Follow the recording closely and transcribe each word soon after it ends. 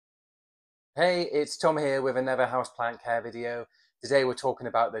Hey, it's Tom here with another houseplant care video. Today we're talking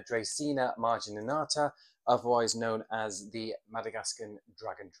about the Dracaena Marginata, otherwise known as the Madagascar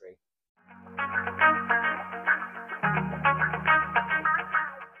dragon tree.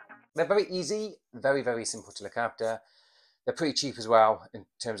 They're very easy, very simple to look after. They're pretty cheap as well in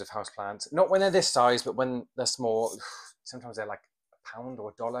terms of houseplants. Not when they're this size, but when they're small, sometimes they're like £1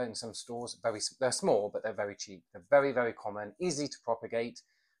 or $1 in some stores. They're small, but they're very cheap. They're very common, easy to propagate,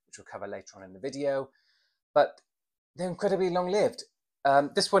 which we'll cover later on in the video. But they're incredibly long-lived.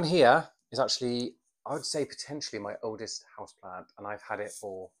 This one here is actually, I would say, potentially my oldest houseplant, and I've had it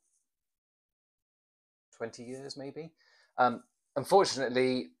for 20 years, maybe.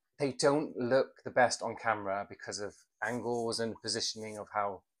 Unfortunately, they don't look the best on camera because of angles and positioning of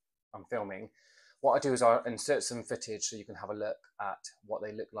how I'm filming. What I do is I insert some footage so you can have a look at what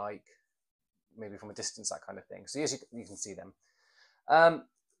they look like, maybe from a distance, that kind of thing. So yes, you can see them.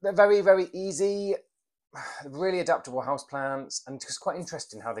 They're very easy, really adaptable houseplants, and just quite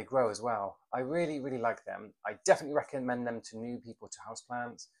interesting how they grow as well. I really like them. I definitely recommend them to new people to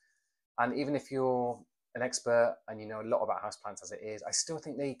houseplants. And even if you're an expert and you know a lot about houseplants as it is, I still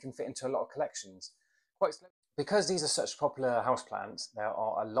think they can fit into a lot of collections. Quite slow. Because these are such popular houseplants, there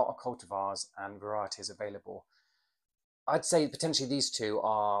are a lot of cultivars and varieties available. I'd say potentially these two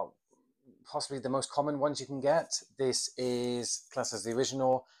are possibly the most common ones you can get. This is classed as the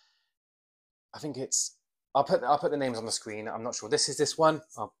original. I think it's. I'll put the names on the screen. I'm not sure. This is this one.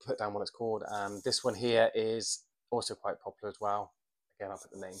 I'll put down what it's called. And this one here is also quite popular as well. Again, I'll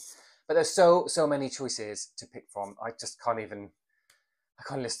put the name. But there's so many choices to pick from. I just can't even. I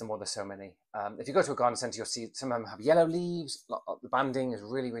can't list them all. There's so many. If you go to a garden centre, you'll see some of them have yellow leaves. The banding is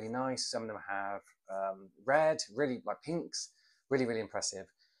really nice. Some of them have red, really like pinks. Really impressive.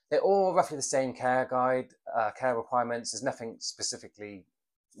 They're all roughly the same care requirements. There's nothing specifically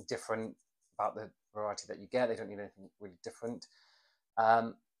different about the variety that you get. They don't need anything really different.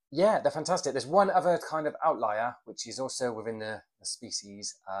 Yeah, they're fantastic. There's one other kind of outlier, which is also within the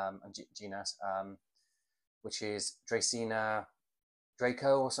species and genus, which is Dracaena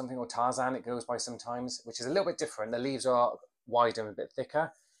Draco or something, or Tarzan it goes by sometimes, which is a little bit different. The leaves are wider and a bit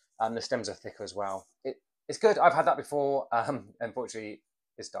thicker, and the stems are thicker as well. It's good. I've had that before. Unfortunately,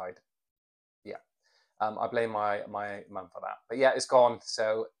 it's died. Yeah. I blame my mum for that. But yeah, it's gone.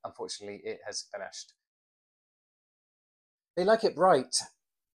 So unfortunately, it has finished. They like it bright.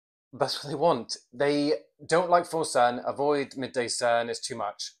 That's what they want. They don't like full sun. Avoid midday sun. It's too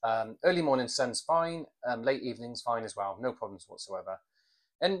much. Early morning sun's fine. Late evening's fine as well. No problems whatsoever.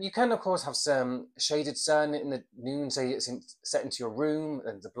 And you can, of course, have some shaded sun in the noon. Say set into your room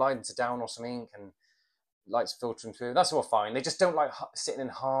and the blinds are down or something, and lights filtering through. That's all fine. They just don't like sitting in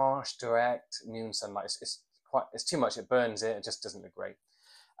harsh, direct noon sunlight. It's too much. It burns it. It just doesn't look great.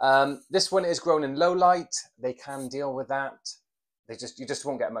 This one is grown in low light. They can deal with that. You just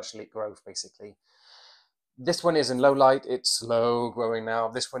won't get much leaf growth basically. This one is in low light. It's slow growing now.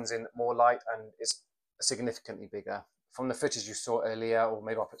 This one's in more light and it's significantly bigger. From the footage you saw earlier, or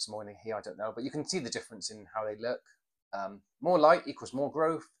maybe I'll put some more in here, I don't know, but you can see the difference in how they look. More light equals more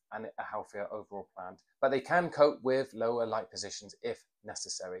growth and a healthier overall plant, but they can cope with lower light positions if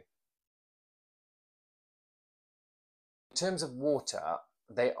necessary. In terms of water,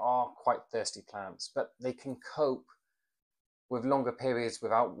 they are quite thirsty plants, but they can cope with longer periods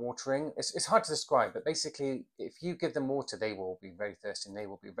without watering. It's hard to describe, but basically, if you give them water, they will be very thirsty and they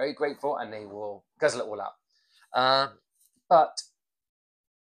will be very grateful and they will guzzle it all up. But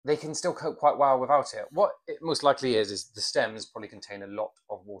they can still cope quite well without it. What it most likely is the stems probably contain a lot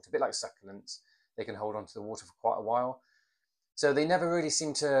of water, a bit like succulents. They can hold on to the water for quite a while. So they never really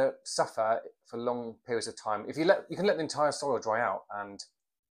seem to suffer for long periods of time. You can let the entire soil dry out and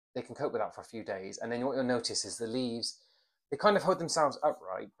they can cope with that for a few days. And then what you'll notice is the leaves, they kind of hold themselves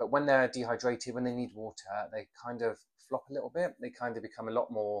upright, but when they're dehydrated, when they need water, they kind of flop a little bit. They kind of become a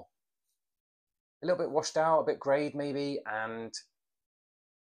little bit washed out, a bit greyed maybe, and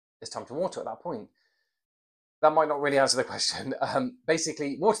it's time to water at that point. That might not really answer the question.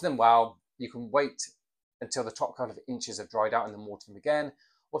 Basically, water them well. You can wait until the top couple of inches have dried out and then water them again.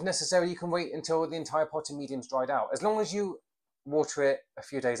 Or if necessary, you can wait until the entire pot of medium's dried out. As long as you water it a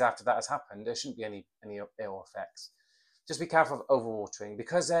few days after that has happened, there shouldn't be any ill effects. Just be careful of overwatering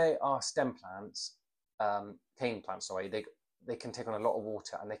because they are stem plants, cane plants. Sorry, they can take on a lot of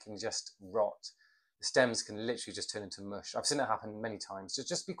water and they can just rot. The stems can literally just turn into mush. I've seen it happen many times. So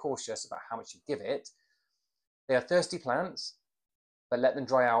just be cautious about how much you give it. They are thirsty plants, but let them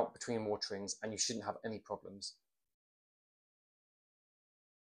dry out between waterings and you shouldn't have any problems.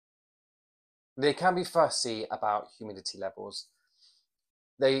 They can be fussy about humidity levels.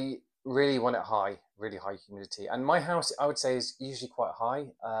 They really want it high, really high humidity. And my house, I would say, is usually quite high,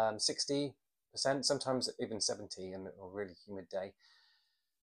 60%, sometimes even 70 in a really humid day.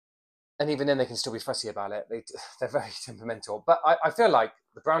 And even then, they can still be fussy about it. They're very temperamental. But I feel like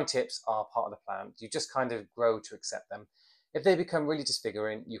the brown tips are part of the plant. You just kind of grow to accept them. If they become really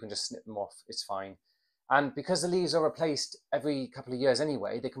disfiguring, you can just snip them off. It's fine. And because the leaves are replaced every couple of years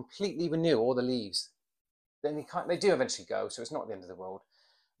anyway, they completely renew all the leaves. Then they do eventually go, so it's not the end of the world.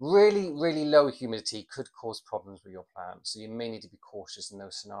 Really, really low humidity could cause problems with your plant, so you may need to be cautious in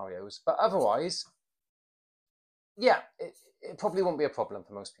those scenarios. But otherwise, yeah, it probably won't be a problem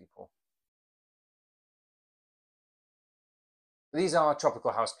for most people. These are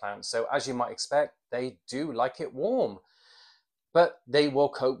tropical houseplants, so as you might expect, they do like it warm. But they will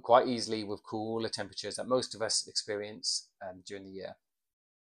cope quite easily with cooler temperatures that most of us experience during the year.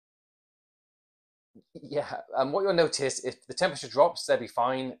 Yeah, what you'll notice, if the temperature drops, they'll be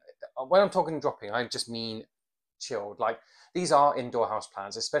fine. When I'm talking dropping, I just mean chilled. Like, these are indoor house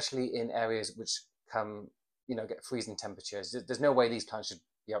plants, especially in areas which get freezing temperatures. There's no way these plants should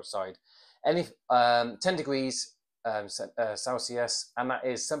be outside. Any 10 degrees Celsius, and that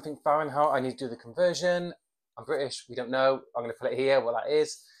is something Fahrenheit. I need to do the conversion. I'm British. We don't know. I'm going to put it here what that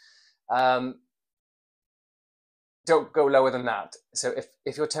is. Don't go lower than that. So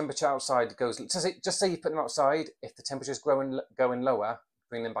if your temperature outside goes, just say you put them outside, if the temperature is going lower,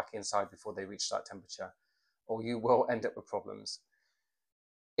 bring them back inside before they reach that temperature, or you will end up with problems.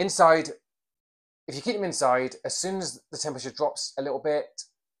 Inside, if you keep them inside, as soon as the temperature drops a little bit,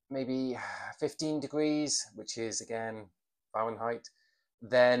 maybe 15 degrees, which is again Fahrenheit,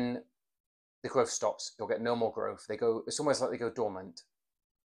 then the growth stops. You'll get no more growth. It's almost like they go dormant.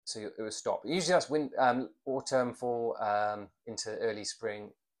 So it will stop. Usually that's autumn, fall, into early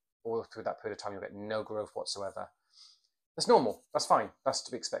spring. All through that period of time, you'll get no growth whatsoever. That's normal. That's fine. That's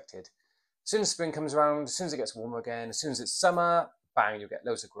to be expected. As soon as spring comes around, as soon as it gets warmer again, as soon as it's summer, bang, you'll get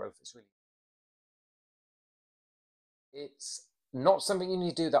loads of growth. It's not something you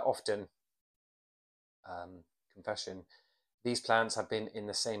need to do that often. Confession. These plants have been in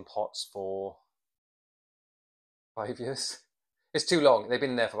the same pots for 5 years. It's too long. They've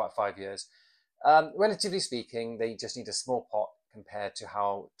been there for about 5 years. Relatively speaking, they just need a small pot compared to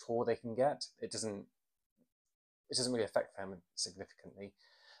how tall they can get. It doesn't really affect them significantly.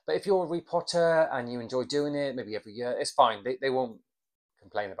 But if you're a repotter and you enjoy doing it, maybe every year, it's fine. They won't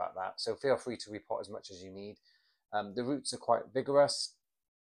complain about that. So feel free to repot as much as you need. The roots are quite vigorous.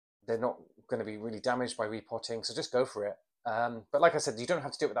 They're not going to be really damaged by repotting, so just go for it. But like I said, you don't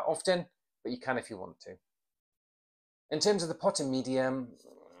have to do it that often, but you can if you want to. In terms of the potting medium,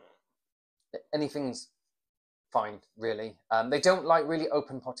 anything's fine, really. They don't like really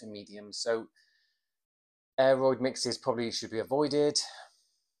open potting mediums, so aeroid mixes probably should be avoided.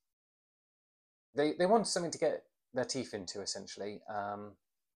 They want something to get their teeth into, essentially.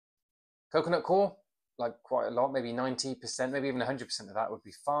 Coconut coir, like quite a lot, maybe 90%, maybe even 100% of that would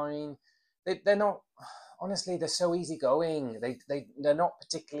be fine. They're not, honestly, they're so easygoing. They're not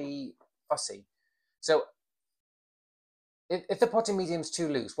particularly fussy. So if the potting medium's too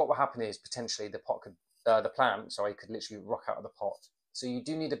loose, what will happen is potentially the plant could literally rock out of the pot. So you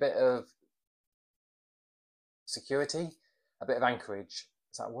do need a bit of security, a bit of anchorage.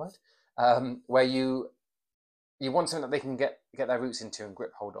 Is that a word? Where you want something that they can get their roots into and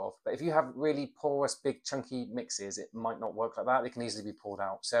grip hold of. But if you have really porous, big, chunky mixes, it might not work like that. They can easily be pulled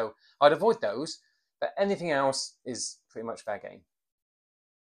out. So I'd avoid those, but anything else is pretty much fair game.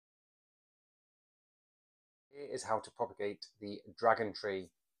 Here is how to propagate the dragon tree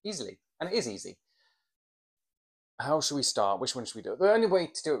easily, and it is easy. How should we start? Which one should we do? The only way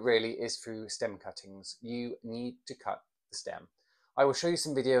to do it really is through stem cuttings. You need to cut the stem. I will show you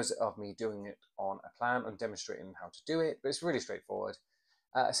some videos of me doing it on a plant and demonstrating how to do it, but it's really straightforward.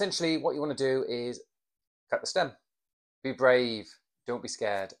 Essentially, what you want to do is cut the stem. Be brave, don't be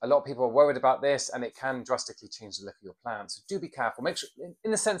scared. A lot of people are worried about this, and it can drastically change the look of your plant. So do be careful. Make sure,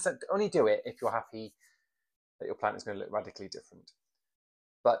 in the sense that only do it if you're happy that your plant is going to look radically different.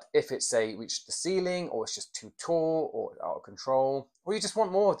 But if it's, say, reached the ceiling, or it's just too tall or out of control, or you just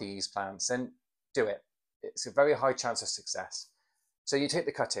want more of these plants, then do it. It's a very high chance of success. So you take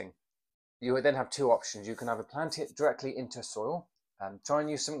the cutting. You would then have two options. You can either plant it directly into soil, try and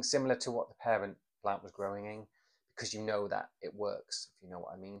use something similar to what the parent plant was growing in, because you know that it works, if you know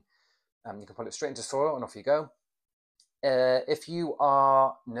what I mean. You can put it straight into soil and off you go. If you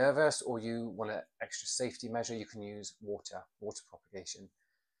are nervous or you want an extra safety measure, you can use water propagation.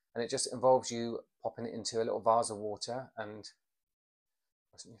 And it just involves you popping it into a little vase of water and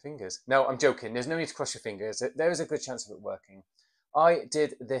crossing your fingers. No, I'm joking. There's no need to cross your fingers. There is a good chance of it working. I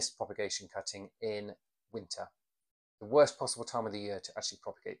did this propagation cutting in winter, the worst possible time of the year to actually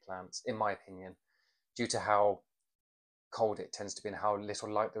propagate plants, in my opinion, due to how cold it tends to be and how little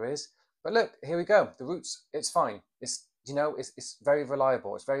light there is. But look, here we go. The roots, it's fine. It's, you know, it's very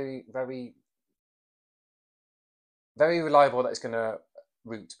reliable. It's very, very, very reliable that it's going to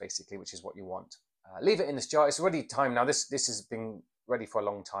root, basically, which is what you want. Leave it in this jar. It's already time now. This has been ready for a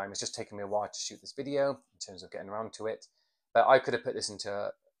long time. It's just taken me a while to shoot this video in terms of getting around to it. But I could have put this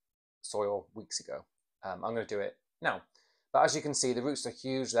into soil weeks ago. I'm going to do it now. But as you can see, the roots are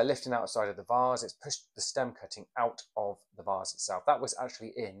huge. They're lifting outside of the vase. It's pushed the stem cutting out of the vase itself. That was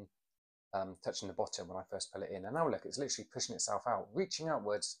actually in, touching the bottom when I first put it in. And now look, it's literally pushing itself out, reaching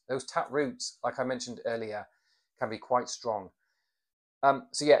outwards. Those tap roots, like I mentioned earlier, can be quite strong.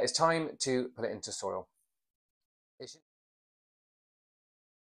 So yeah, it's time to put it into soil.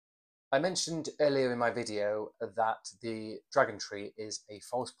 I mentioned earlier in my video that the dragon tree is a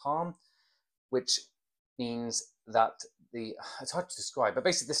false palm, which means that it's hard to describe, but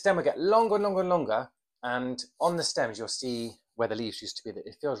basically the stem will get longer and longer and longer, and on the stems you'll see where the leaves used to be, that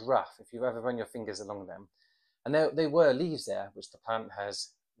it feels rough if you've ever run your fingers along them. And there were leaves there, which the plant has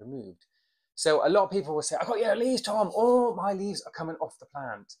removed. So a lot of people will say, "I got your leaves, Tom. All my leaves are coming off the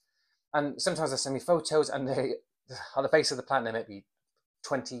plant." And sometimes they send me photos, and they, at the base of the plant, there might be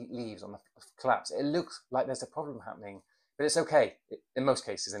 20 leaves on the collapse. It looks like there's a problem happening, but it's okay. In most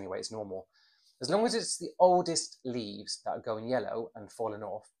cases, anyway, it's normal. As long as it's the oldest leaves that are going yellow and falling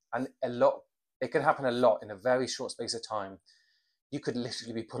off, and it can happen a lot in a very short space of time. You could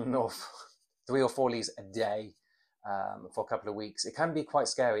literally be pulling off 3 or 4 leaves a day for a couple of weeks. It can be quite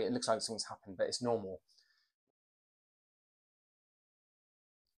scary. It looks like something's happened, but it's normal.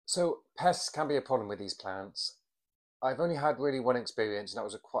 So pests can be a problem with these plants. I've only had really one experience, and that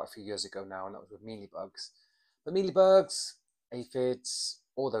was quite a few years ago now, and that was with mealybugs. But mealybugs, aphids,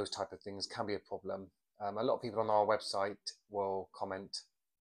 all those type of things can be a problem. A lot of people on our website will comment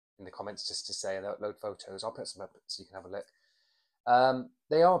in the comments just to say they'll upload photos. I'll put some up so you can have a look.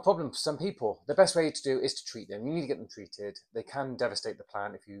 They are a problem for some people. The best way to do is to treat them. You need to get them treated. They can devastate the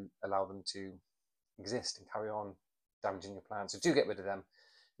plant if you allow them to exist and carry on damaging your plant. So do get rid of them.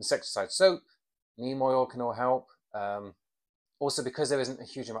 Insecticide soap, neem oil can all help. Also, because there isn't a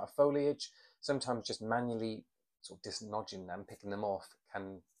huge amount of foliage, sometimes just manually sort of dislodging them, picking them off,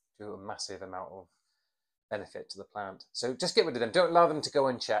 can do a massive amount of benefit to the plant. So just get rid of them. Don't allow them to go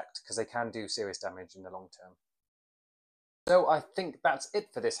unchecked, because they can do serious damage in the long term. So I think that's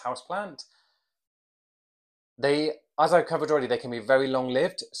it for this houseplant. As I've covered already, they can be very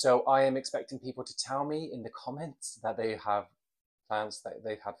long-lived. So I am expecting people to tell me in the comments that they have plants that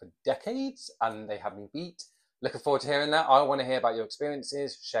they've had for decades and they have me beat. Looking forward to hearing that. I want to hear about your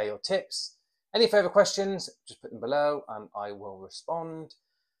experiences, share your tips. Any further questions, just put them below and I will respond.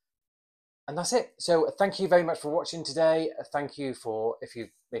 And that's it. So thank you very much for watching today. Thank you for, if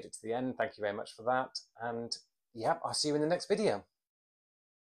you've made it to the end, thank you very much for that. And yeah, I'll see you in the next video.